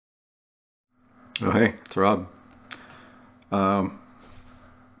Oh, hey, it's Rob.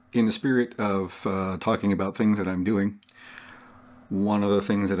 In the spirit of talking about things that I'm doing, one of the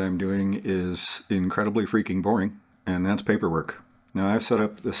things that I'm doing is incredibly freaking boring, and that's paperwork. Now, I've set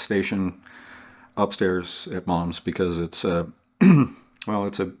up this station upstairs at Mom's because it's well,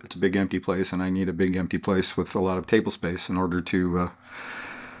 it's a big empty place, and I need a big empty place with a lot of table space in order to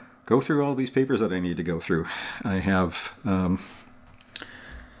go through all these papers that I need to go through. I have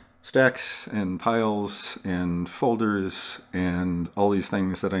stacks and piles and folders and all these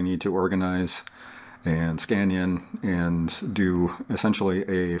things that I need to organize and scan in and do essentially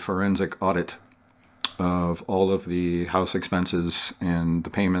a forensic audit of all of the house expenses and the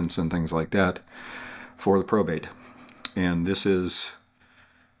payments and things like that for the probate. And this is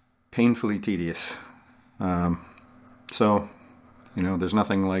painfully tedious. So, you know, there's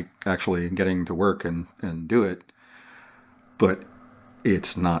nothing like actually getting to work and do it, but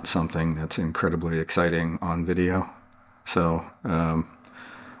it's not something that's incredibly exciting on video. So I'm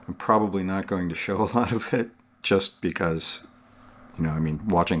probably not going to show a lot of it just because, you know, I mean,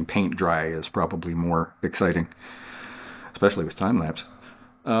 watching paint dry is probably more exciting, especially with time-lapse.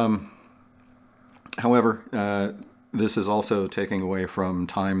 However, this is also taking away from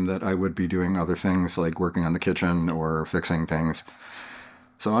time that I would be doing other things like working on the kitchen or fixing things.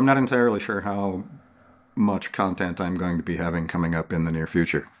 So I'm not entirely sure how much content I'm going to be having coming up in the near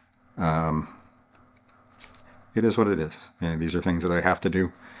future. It is what it is. And these are things that I have to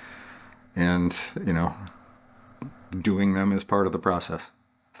do. And, you know, doing them is part of the process.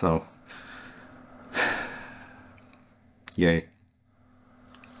 So, yay.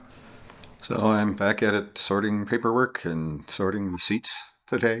 So I'm back at it sorting paperwork and sorting receipts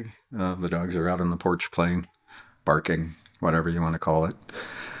today. The dogs are out on the porch playing, barking, whatever you want to call it.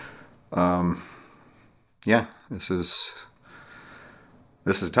 Yeah, this is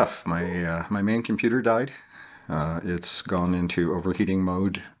tough. My main computer died. It's gone into overheating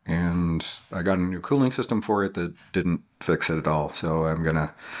mode, and I got a new cooling system for it that didn't fix it at all. So I'm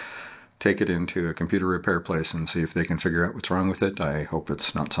gonna take it into a computer repair place and see if they can figure out what's wrong with it. I hope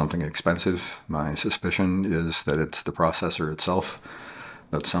it's not something expensive. My suspicion is that it's the processor itself,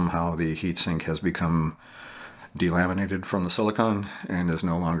 that somehow the heatsink has become delaminated from the silicon and is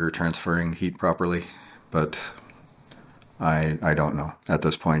no longer transferring heat properly. But I don't know. At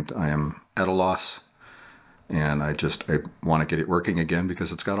this point, I am at a loss, and I want to get it working again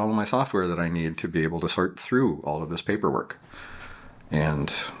because it's got all of my software that I need to be able to sort through all of this paperwork.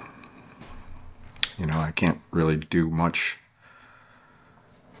 And, you know, I can't really do much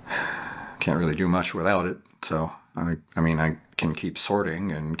without it. So, I mean, I can keep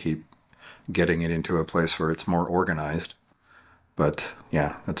sorting and keep getting it into a place where it's more organized. But,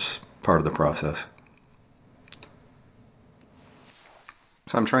 yeah, that's part of the process.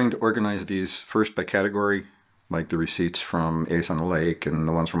 So I'm trying to organize these first by category, like the receipts from Ace on the Lake and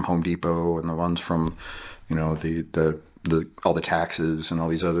the ones from Home Depot and the ones from, you know, all the taxes and all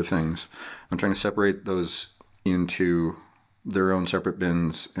these other things. I'm trying to separate those into their own separate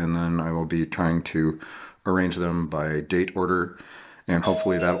bins, and then I will be trying to arrange them by date order, and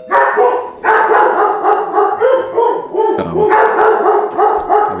hopefully that'll...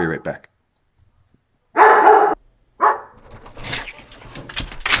 I'll be right back.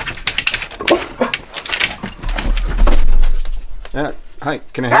 Hi,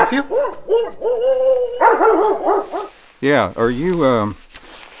 can I help you? Yeah, are you,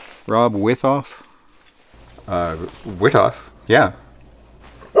 Rob Withoff? Withoff? Yeah.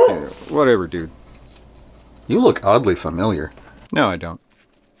 Whatever, dude. You look oddly familiar. No, I don't.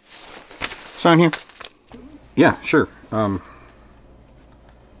 Sign here. Yeah, sure.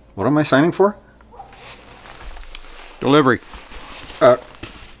 What am I signing for? Delivery.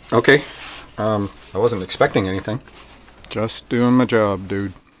 Okay. I wasn't expecting anything. Just doing my job,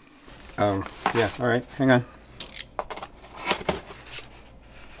 dude. Yeah, alright, hang on.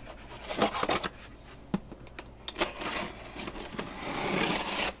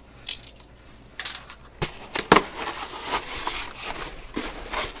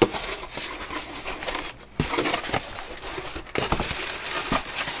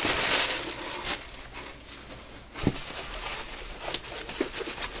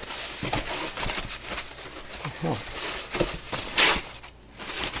 Oh.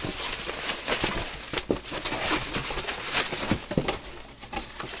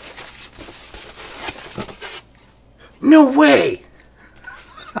 No way!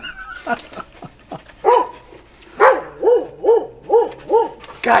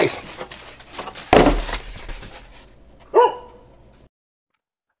 Guys!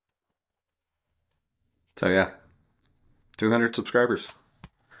 So yeah, 200 subscribers.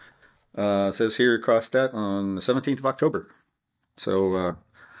 Says here crossed that on the 17th of October. So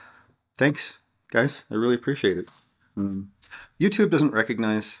thanks, guys. I really appreciate it. YouTube doesn't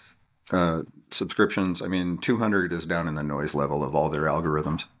recognize subscriptions. I mean, 200 is down in the noise level of all their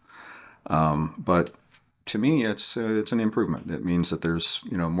algorithms. But to me, it's an improvement. It means that there's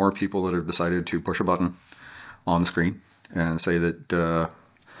more people that have decided to push a button on the screen and say that,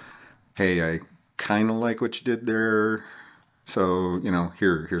 hey, I kind of like what you did there. So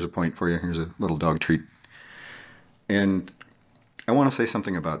here's a point for you. Here's a little dog treat. And I want to say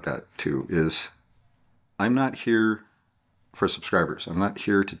something about that too. Is I'm not here for subscribers. I'm not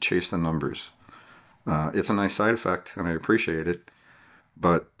here to chase the numbers. It's a nice side effect, and I appreciate it.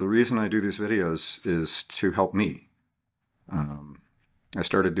 But the reason I do these videos is to help me. I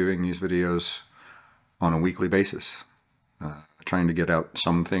started doing these videos on a weekly basis, trying to get out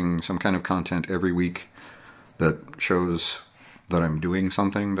some kind of content every week that shows that I'm doing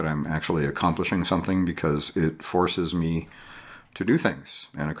something, that I'm actually accomplishing something, because it forces me to do things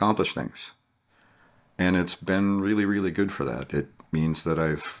and accomplish things. And it's been really, really good for that. It means that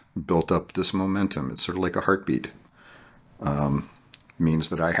I've built up this momentum. It's sort of like a heartbeat. Means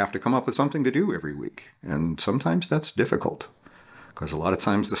that I have to come up with something to do every week. And sometimes that's difficult, because a lot of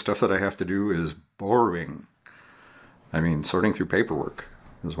times the stuff that I have to do is boring. I mean, sorting through paperwork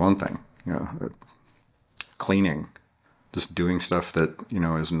is one thing. Cleaning, just doing stuff that,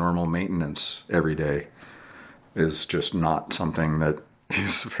 is normal maintenance every day is just not something that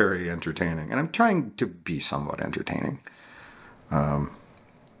is very entertaining. And I'm trying to be somewhat entertaining. I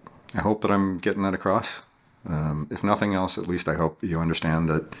hope that I'm getting that across. If nothing else, at least I hope you understand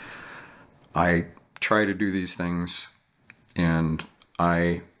that I try to do these things and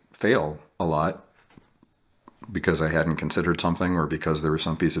I fail a lot because I hadn't considered something, or because there was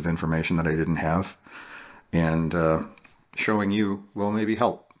some piece of information that I didn't have. And showing you will maybe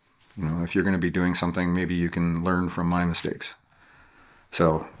help. If you're going to be doing something, maybe you can learn from my mistakes.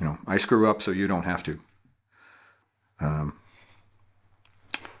 So, I screw up so you don't have to.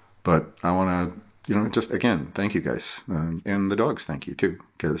 But I want to, just again, thank you guys. And the dogs thank you too,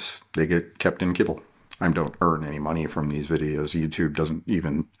 because they get kept in kibble. I don't earn any money from these videos. YouTube doesn't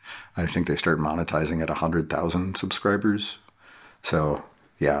even, I think they start monetizing at 100,000 subscribers. So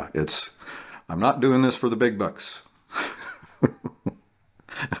yeah, I'm not doing this for the big bucks.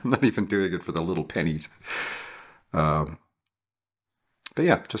 I'm not even doing it for the little pennies. But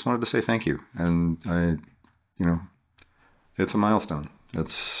yeah, just wanted to say thank you. And it's a milestone.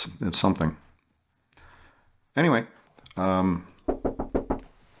 It's something. Anyway,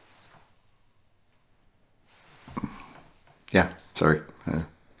 yeah, sorry.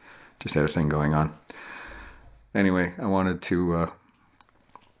 Just had a thing going on. Anyway, I wanted to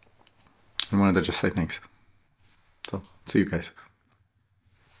just say thanks. So, see you guys.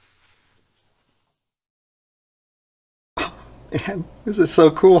 Man, this is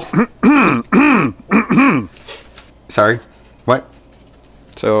so cool. Sorry, what?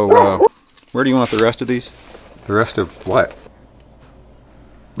 So, where do you want the rest of these? The rest of what?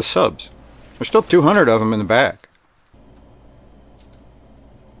 The subs. There's still 200 of them in the back.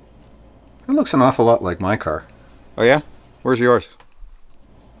 It looks an awful lot like my car. Oh yeah? Where's yours?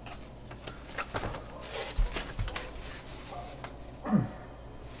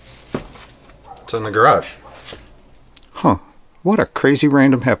 It's in the garage. Huh. What a crazy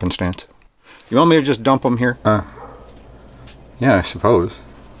random happenstance. You want me to just dump them here? Yeah, I suppose.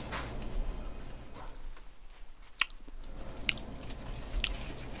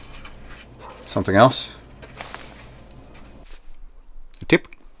 Something else? A tip?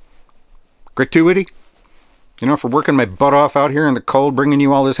 Gratuity? For working my butt off out here in the cold, bringing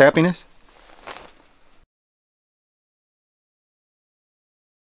you all this happiness?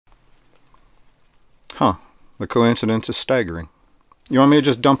 Huh. The coincidence is staggering. You want me to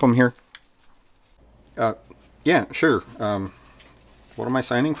just dump them here? Yeah, sure. What am I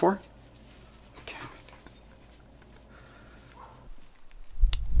signing for?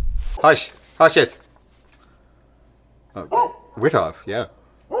 Hush. Hush it. Witoff, yeah.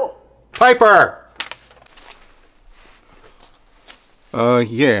 Piper!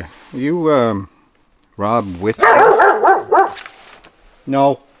 Yeah. You, Rob Witoff?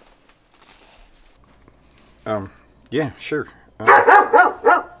 No. Yeah, sure.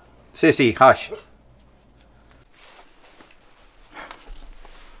 Sissy, hush.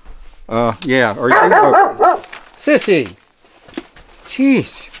 Yeah, are you... Sissy!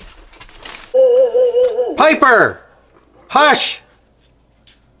 Jeez. Piper! Hush!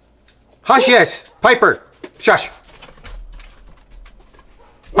 Hush, yes! Piper! Shush!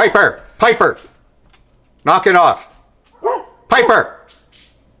 Piper! Piper! Knock it off! Piper!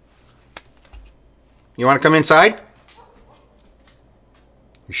 You want to come inside?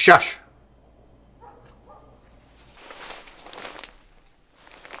 Shush.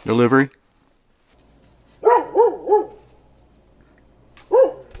 Delivery. Poopa!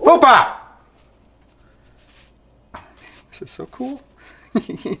 Oh, man, this is so cool.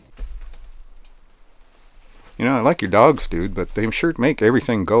 You know, I like your dogs, dude, but they sure make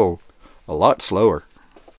everything go a lot slower.